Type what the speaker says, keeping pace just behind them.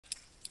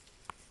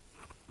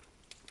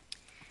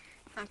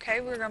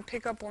Okay, we're going to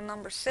pick up on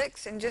number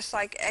 6, and just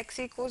like x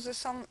equals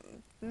some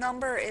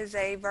number is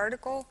a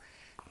vertical,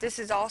 this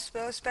is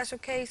also a special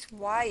case.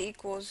 Y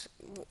equals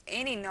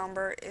any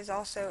number is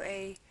also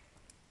a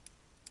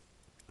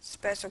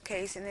special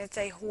case, and it's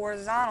a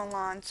horizontal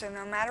line. So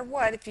no matter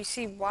what, if you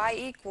see y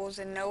equals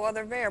and no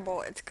other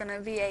variable, it's going to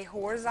be a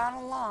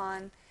horizontal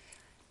line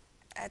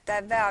at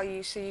that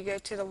value. So you go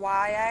to the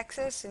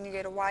y-axis and you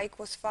go to y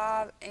equals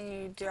 5 and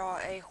you draw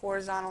a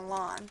horizontal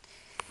line.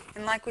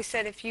 And like we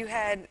said, if you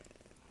had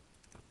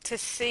to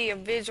see a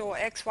visual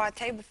XY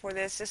table for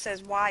this, it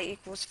says y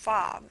equals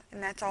 5,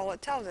 and that's all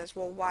it tells us.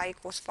 Well, y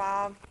equals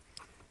 5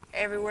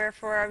 everywhere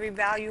for every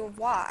value of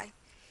y.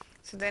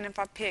 So then if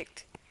I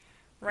picked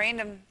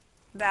random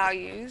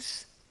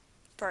values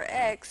for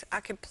x,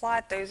 I could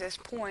plot those as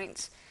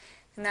points,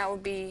 and that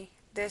would be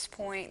this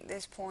point,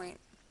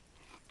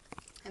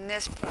 and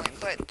this point.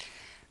 But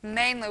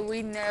mainly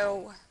we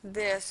know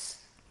this,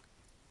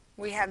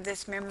 we have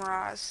this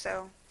memorized,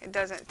 so it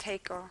doesn't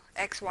take a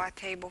XY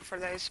table for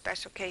those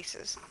special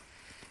cases.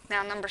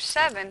 Now number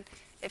 7,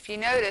 if you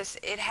notice,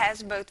 it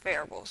has both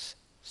variables.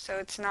 So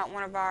it's not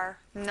one of our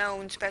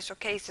known special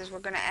cases. We're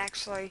going to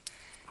actually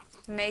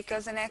make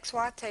us an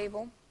XY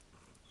table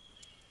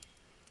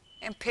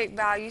and pick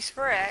values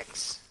for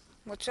x,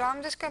 which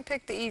I'm just going to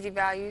pick the easy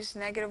values,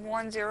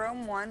 -1, 0,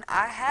 and 1.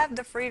 I have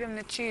the freedom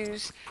to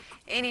choose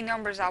any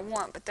numbers I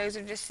want, but those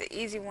are just the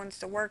easy ones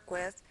to work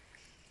with.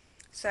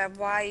 So I have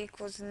y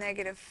equals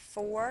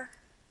 -4x.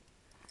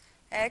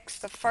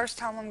 The first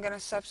time I'm going to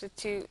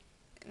substitute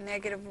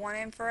 -1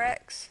 in for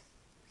x.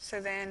 So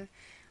then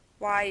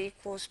y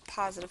equals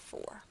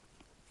 +4.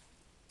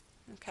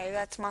 Okay,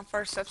 that's my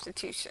first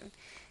substitution.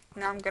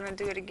 Now I'm going to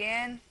do it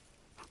again.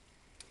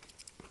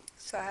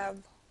 So I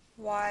have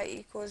y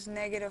equals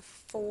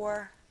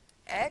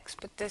 -4x,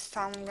 but this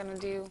time I'm going to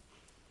do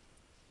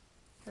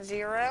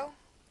 0.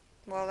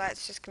 Well,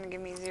 that's just going to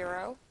give me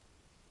 0.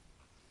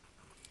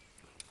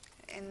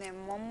 And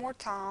then one more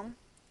time,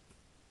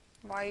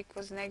 y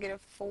equals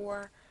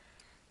 -4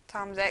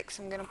 times x.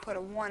 I'm going to put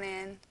a 1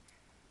 in.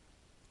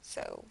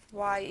 So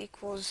y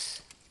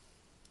equals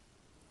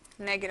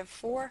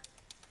 -4.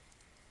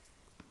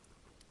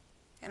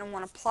 And I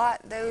want to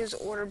plot those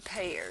ordered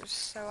pairs.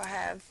 So I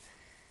have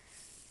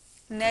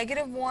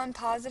 -1,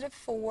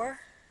 +4.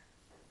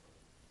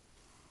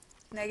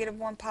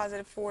 -1,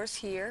 +4 is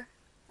here.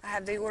 I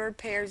have the ordered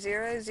pair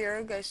 0,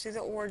 0 goes to the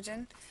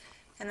origin.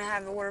 And I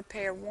have the ordered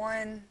pair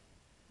 1,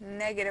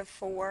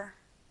 -4,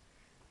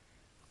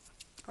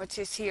 which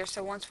is here.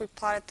 So once we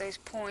plotted those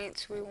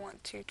points, we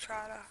want to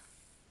try to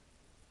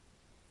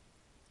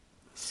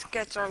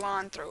sketch our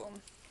line through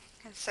them.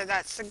 And so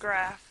that's the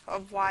graph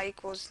of y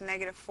equals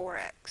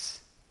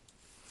 -4x.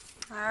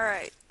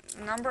 Alright,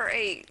 number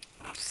 8.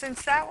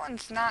 Since that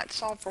one's not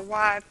solved for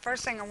y,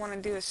 first thing I want to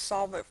do is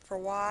solve it for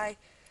y.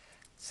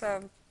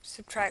 So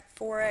subtract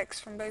 4x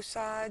from both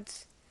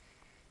sides.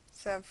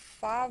 So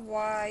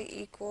 5y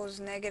equals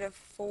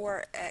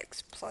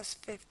 -4x plus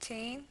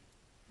 15.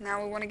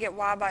 Now we want to get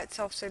y by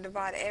itself, so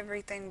divide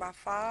everything by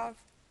 5.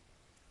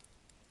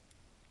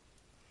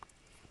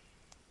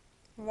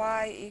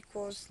 Y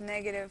equals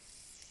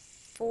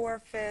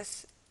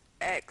 -4/5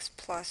 x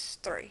plus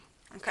 3.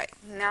 Okay,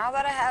 now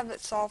that I have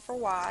it solved for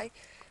y, I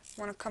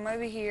want to come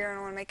over here and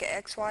I want to make an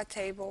XY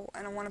table,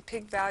 and I want to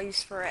pick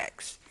values for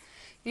x.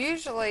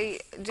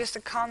 Usually, just a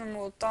common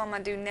rule of thumb, I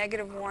do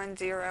 -1,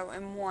 0,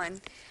 and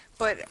 1.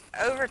 But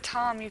over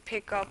time, you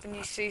pick up and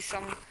you see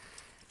some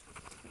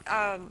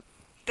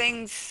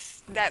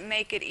things that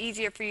make it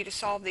easier for you to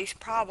solve these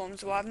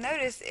problems. Well, I've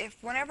noticed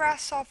whenever I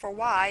solve for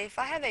y, if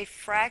I have a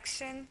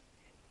fraction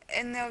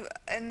in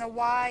the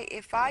y,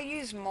 if I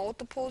use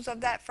multiples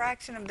of that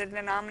fraction of the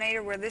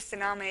denominator, where this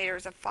denominator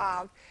is a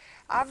 5,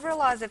 I've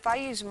realized if I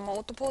use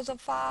multiples of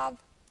 5,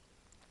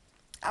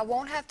 I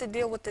won't have to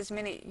deal with as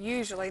many,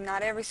 usually,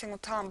 not every single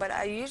time, but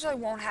I usually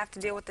won't have to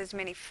deal with as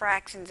many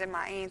fractions in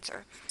my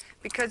answer,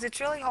 because it's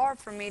really hard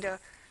for me to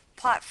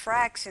plot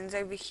fractions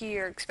over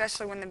here,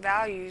 especially when the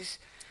values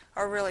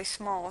are really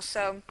small.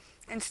 So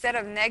instead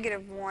of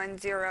 -1,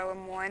 0,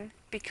 and 1,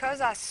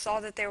 because I saw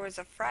that there was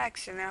a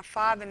fraction and a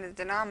 5 in the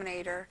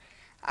denominator,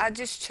 I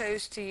just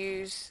chose to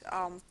use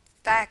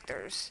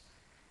factors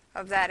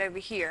of that over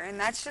here. And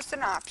that's just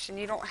an option.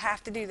 You don't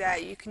have to do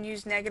that. You can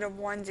use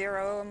 -1,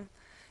 0,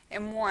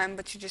 and 1,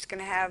 but you're just going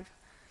to have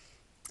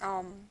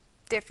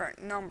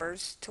different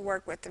numbers to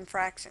work with in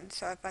fractions.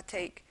 So if I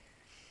take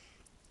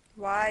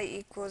y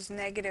equals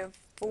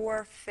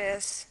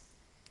 -4/5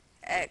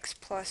 x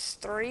plus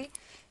 3,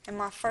 and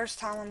my first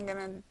time I'm going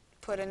to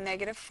put a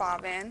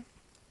 -5 in,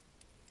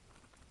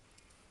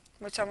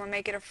 which I'm going to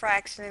make it a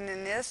fraction, and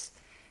then this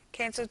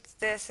cancels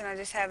this, and I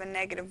just have a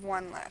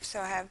 -1 left.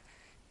 So I have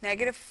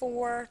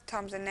 -4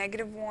 times a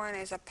 -1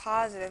 is a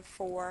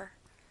 +4.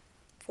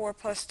 4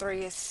 plus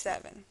 3 is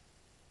 7.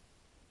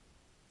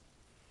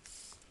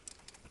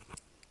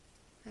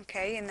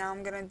 Okay, and now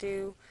I'm going to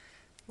do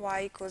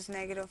y equals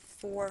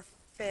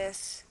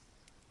 -4/5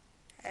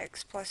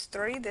 x plus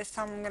 3. This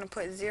time I'm going to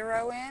put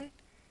 0 in.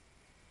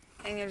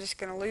 and you're just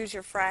going to lose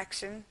your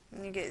fraction,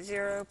 and you get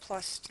 0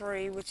 plus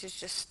 3, which is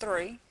just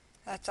 3.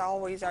 That's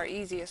always our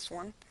easiest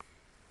one.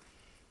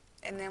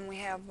 And then we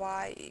have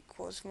y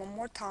equals, one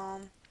more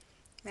time,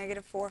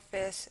 negative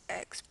 4/5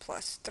 x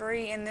plus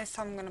 3, and this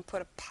time I'm going to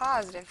put a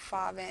positive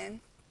 5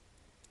 in.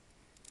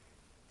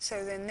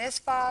 So then this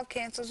 5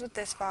 cancels with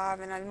this 5,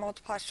 and I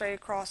multiply straight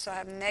across, so I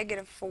have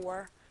negative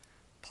 4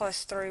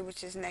 plus 3,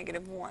 which is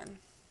negative 1.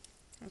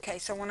 Okay,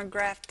 so I want to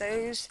graph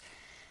those.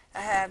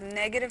 I have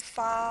negative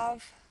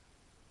 5,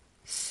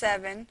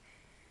 7,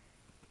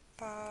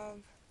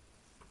 5.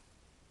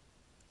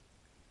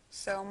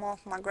 So I'm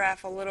off my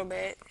graph a little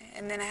bit.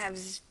 And then I have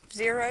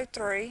 0,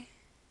 3.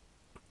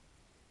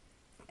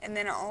 And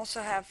then I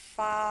also have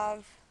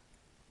 5,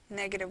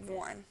 negative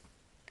 1. And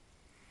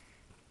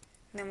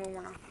then we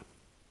want to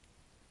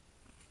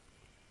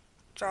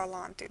draw a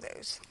line through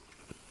those.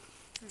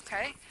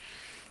 Okay,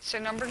 so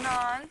number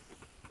 9.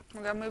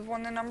 We're going to move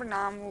on to number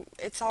 9.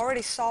 It's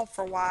already solved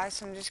for y,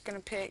 so I'm just going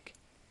to pick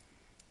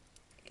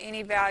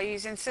any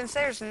values. And since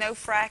there's no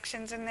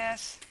fractions in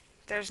this,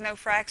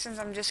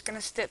 I'm just going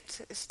to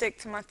stick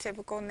to my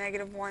typical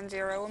negative 1,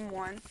 0, and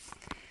 1.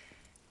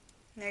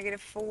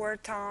 Negative 4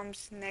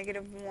 times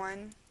negative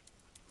 1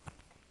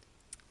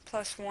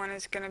 plus 1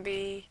 is going to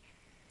be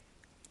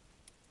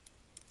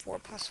 4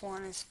 plus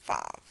 1 is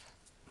 5.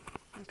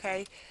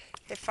 Okay,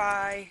 the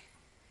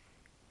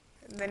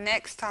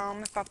next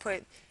time, if I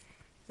put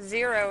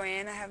 0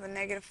 in, I have a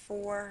negative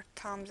 4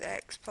 times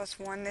x plus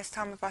 1. This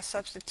time if I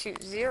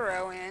substitute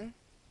 0 in,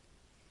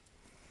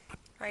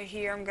 right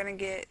here I'm going to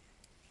get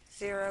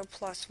 0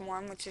 plus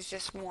 1, which is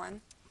just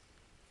 1.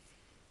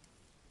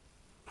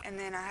 And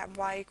then I have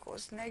y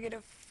equals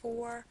negative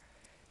 4x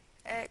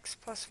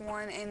plus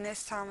 1. And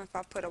this time if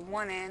I put a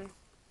 1 in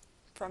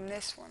from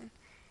this one,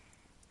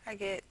 I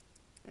get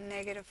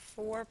negative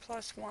 4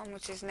 plus 1,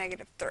 which is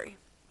negative 3.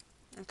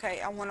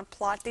 Okay, I want to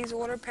plot these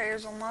ordered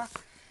pairs on my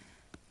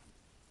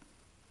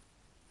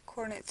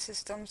coordinate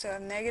system. So I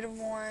have negative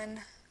 1,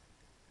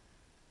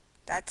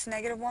 that's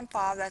negative 1,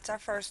 5, that's our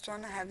first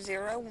one. I have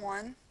 0,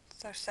 1,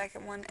 that's our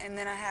second one. And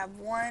then I have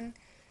 1,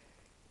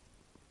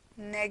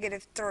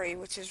 negative 3,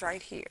 which is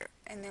right here.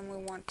 And then we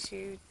want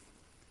to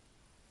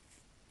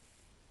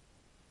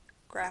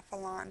graph a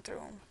line through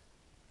them.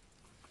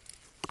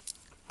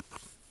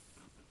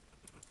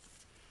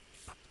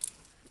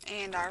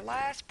 And our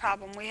last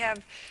problem, we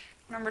have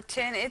number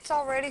 10. It's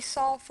already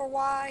solved for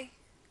y,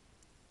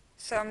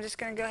 so I'm just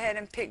going to go ahead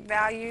and pick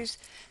values.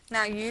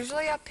 Now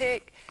usually I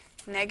pick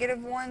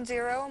negative 1,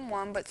 0, and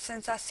 1, but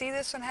since I see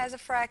this one has a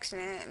fraction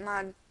in it,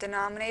 my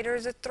denominator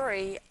is a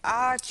 3,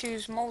 I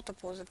choose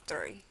multiples of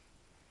 3.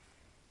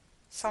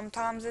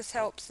 Sometimes this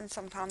helps and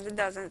sometimes it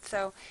doesn't.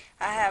 So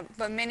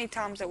but many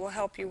times it will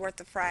help you with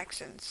the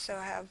fractions. So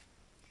I have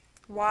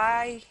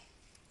y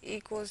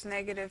equals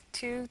negative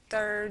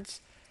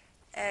 2/3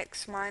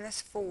 x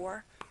minus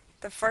 4.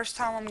 The first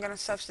time I'm going to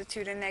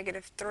substitute a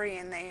negative 3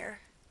 in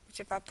there, which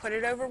if I put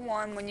it over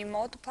 1, when you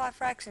multiply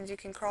fractions you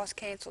can cross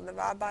cancel,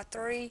 divide by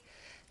 3,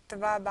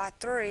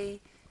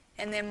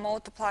 and then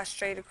multiply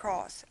straight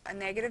across. A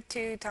negative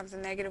 2 times a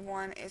negative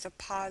 1 is a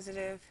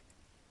positive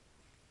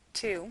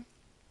 2.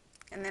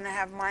 And then I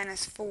have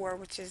minus 4,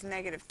 which is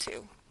negative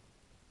 2.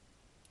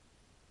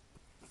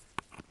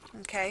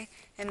 Okay,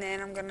 and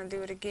then I'm going to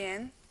do it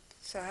again.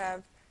 So I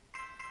have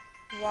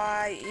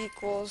y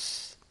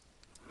equals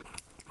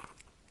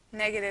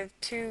negative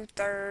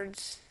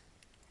 2/3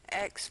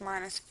 x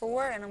minus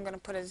 4, and I'm going to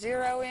put a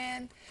 0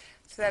 in.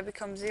 So that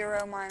becomes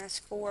 0 minus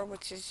 4,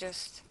 which is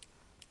just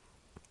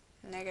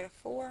negative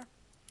 4.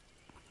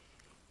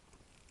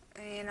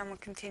 And I'm going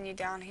to continue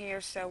down here.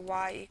 So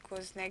y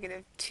equals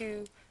negative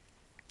 2/3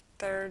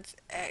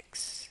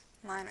 x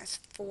minus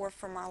 4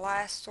 for my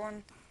last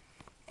one,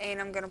 and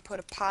I'm going to put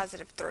a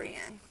positive 3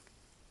 in.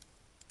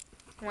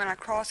 When I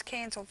cross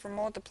cancel for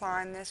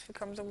multiplying, this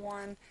becomes a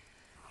 1,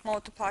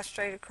 multiply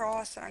straight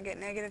across, and I get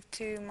negative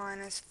 2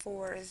 minus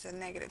 4 is a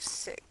negative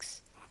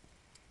 6.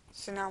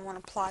 So now I want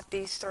to plot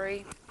these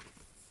three.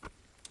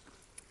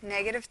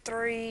 Negative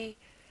 3,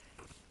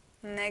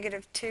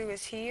 negative 2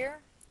 is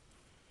here,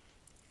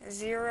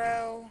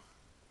 0,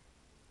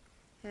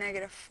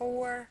 negative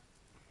 4,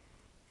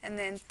 and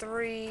then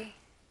 3,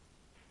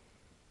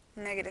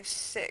 negative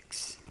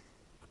 6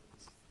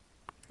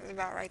 is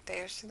about right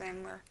there. So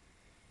then we're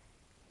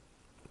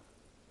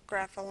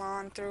graph a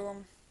line through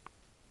them.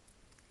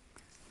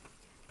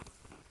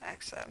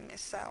 Actually, I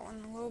missed that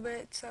one a little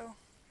bit, so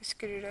I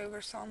scooted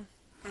over some.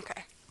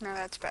 Okay, now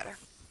that's better.